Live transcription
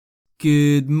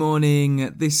Good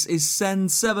morning, this is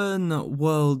Send 7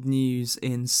 World News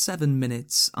in 7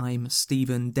 minutes. I'm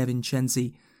Stephen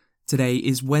DeVincenzi. Today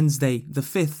is Wednesday, the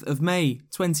 5th of May,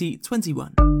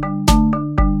 2021.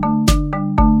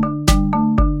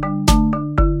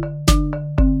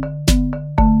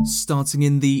 Starting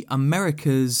in the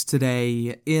Americas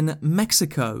today, in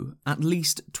Mexico, at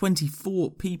least 24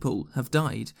 people have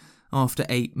died after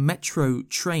a metro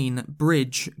train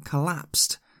bridge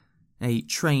collapsed. A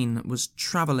train was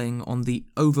travelling on the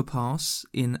overpass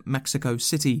in Mexico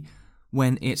City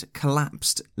when it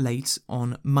collapsed late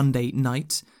on Monday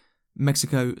night.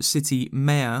 Mexico City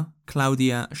Mayor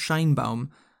Claudia Sheinbaum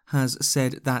has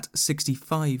said that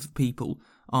 65 people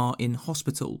are in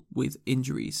hospital with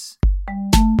injuries.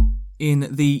 In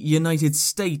the United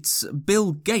States,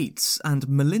 Bill Gates and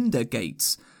Melinda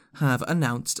Gates have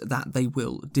announced that they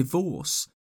will divorce.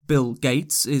 Bill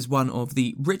Gates is one of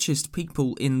the richest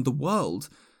people in the world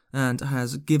and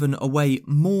has given away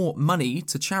more money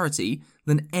to charity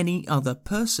than any other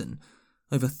person,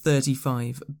 over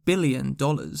 $35 billion,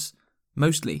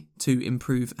 mostly to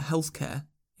improve healthcare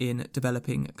in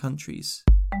developing countries.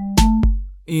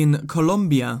 In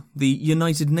Colombia, the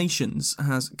United Nations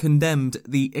has condemned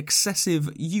the excessive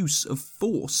use of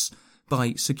force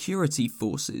by security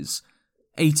forces.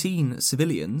 18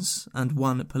 civilians and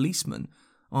 1 policeman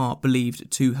are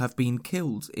believed to have been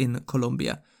killed in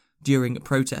Colombia during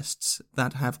protests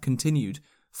that have continued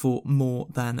for more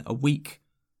than a week.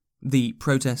 The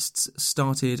protests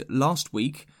started last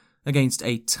week against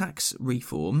a tax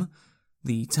reform.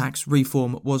 The tax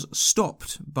reform was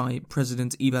stopped by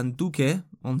President Iván Duque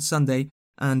on Sunday,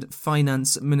 and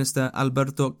Finance Minister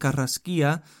Alberto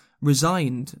Carrasquilla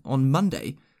resigned on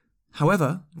Monday.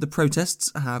 However, the protests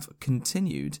have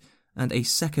continued, and a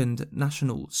second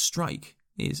national strike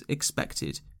is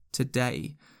expected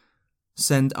today.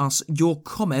 Send us your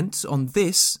comment on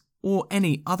this or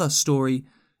any other story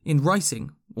in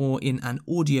writing or in an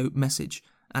audio message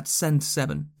at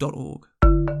send7.org.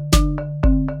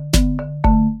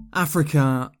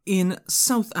 Africa. In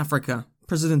South Africa,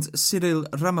 President Cyril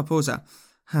Ramaphosa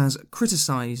has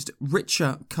criticised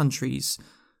richer countries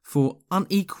for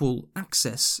unequal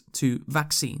access to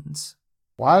vaccines.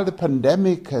 While the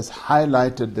pandemic has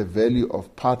highlighted the value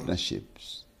of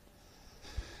partnerships,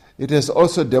 it has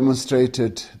also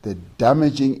demonstrated the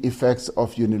damaging effects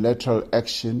of unilateral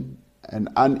action and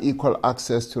unequal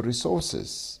access to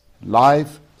resources,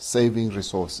 life-saving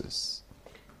resources.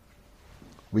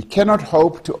 We cannot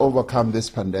hope to overcome this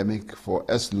pandemic for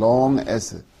as long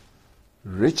as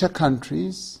richer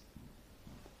countries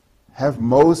have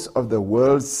most of the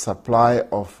world's supply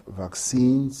of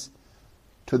vaccines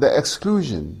to the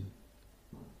exclusion,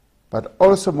 but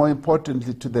also more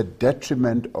importantly to the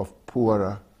detriment of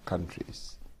poorer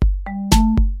countries.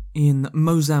 In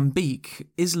Mozambique,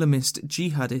 Islamist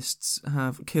jihadists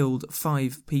have killed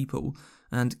 5 people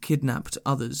and kidnapped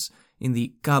others in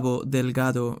the Cabo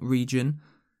Delgado region.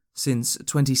 Since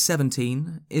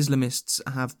 2017, Islamists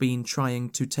have been trying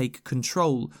to take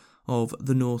control of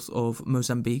the north of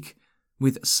Mozambique,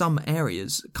 with some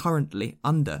areas currently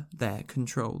under their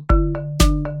control.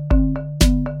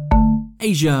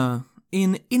 Asia.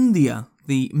 In India,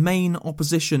 the main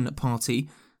opposition party,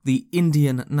 the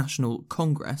Indian National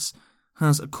Congress,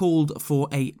 has called for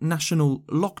a national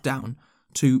lockdown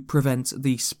to prevent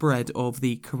the spread of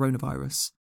the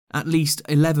coronavirus. At least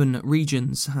 11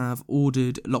 regions have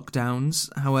ordered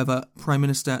lockdowns. However, Prime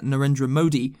Minister Narendra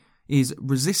Modi is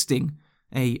resisting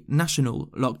a national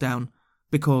lockdown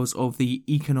because of the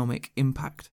economic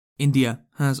impact. India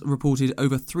has reported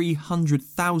over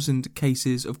 300,000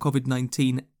 cases of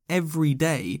COVID-19 every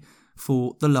day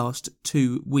for the last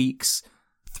 2 weeks.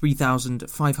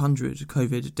 3,500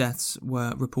 COVID deaths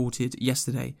were reported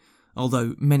yesterday,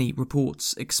 although many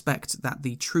reports expect that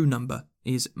the true number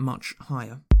is much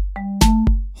higher.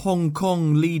 Hong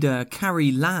Kong leader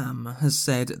Carrie Lam has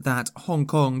said that Hong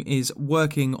Kong is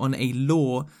working on a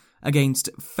law against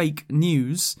fake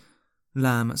news.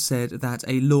 Lam said that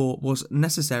a law was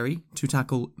necessary to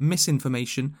tackle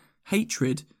misinformation,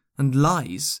 hatred, and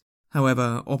lies.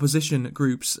 However, opposition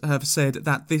groups have said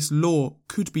that this law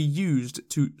could be used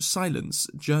to silence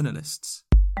journalists.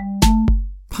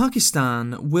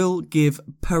 Pakistan will give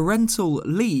parental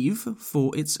leave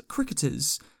for its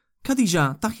cricketers.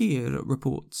 Khadija Tahir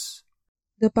reports.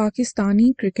 The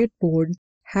Pakistani Cricket Board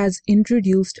has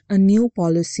introduced a new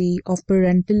policy of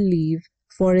parental leave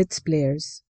for its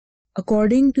players.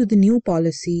 According to the new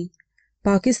policy,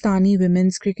 Pakistani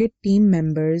women's cricket team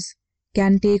members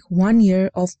can take 1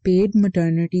 year of paid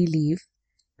maternity leave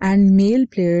and male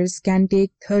players can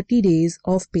take 30 days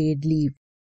of paid leave.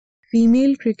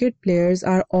 Female cricket players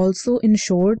are also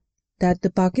ensured that the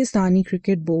Pakistani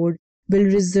Cricket Board will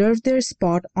reserve their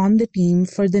spot on the team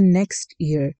for the next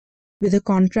year with a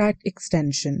contract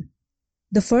extension.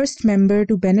 The first member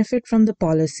to benefit from the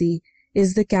policy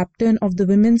is the captain of the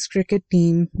women's cricket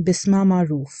team, Bisma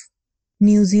Maroof.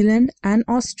 New Zealand and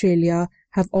Australia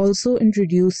have also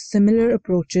introduced similar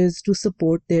approaches to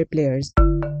support their players.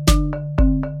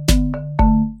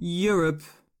 Europe.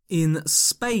 In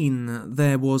Spain,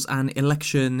 there was an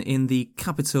election in the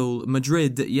capital,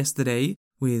 Madrid, yesterday,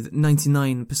 with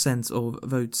 99% of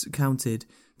votes counted.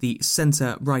 The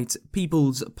centre-right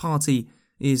People's Party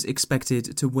is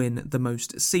expected to win the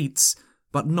most seats,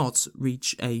 but not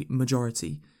reach a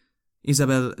majority.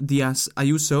 Isabel Díaz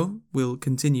Ayuso will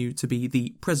continue to be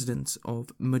the president of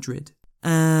Madrid.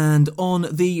 And on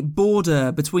the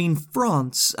border between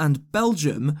France and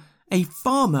Belgium, a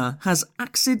farmer has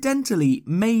accidentally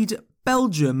made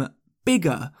Belgium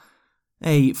bigger.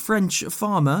 A French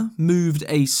farmer moved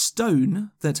a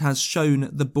stone that has shown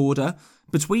the border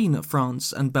between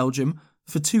France and Belgium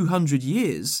for 200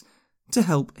 years to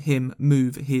help him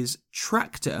move his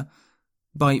tractor.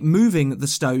 By moving the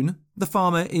stone, the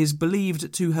farmer is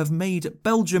believed to have made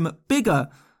Belgium bigger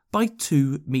by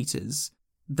 2 meters.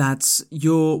 That's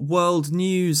your world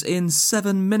news in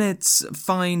 7 minutes.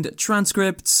 Find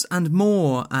transcripts and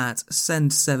more at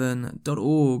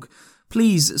send7.org.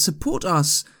 Please support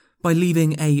us by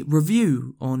leaving a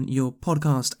review on your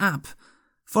podcast app.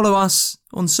 Follow us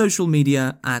on social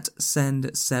media at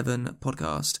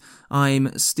Send7Podcast.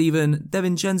 I'm Stephen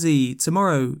DeVincenzi.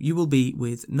 Tomorrow you will be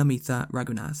with Namitha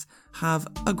Raghunath. Have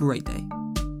a great day.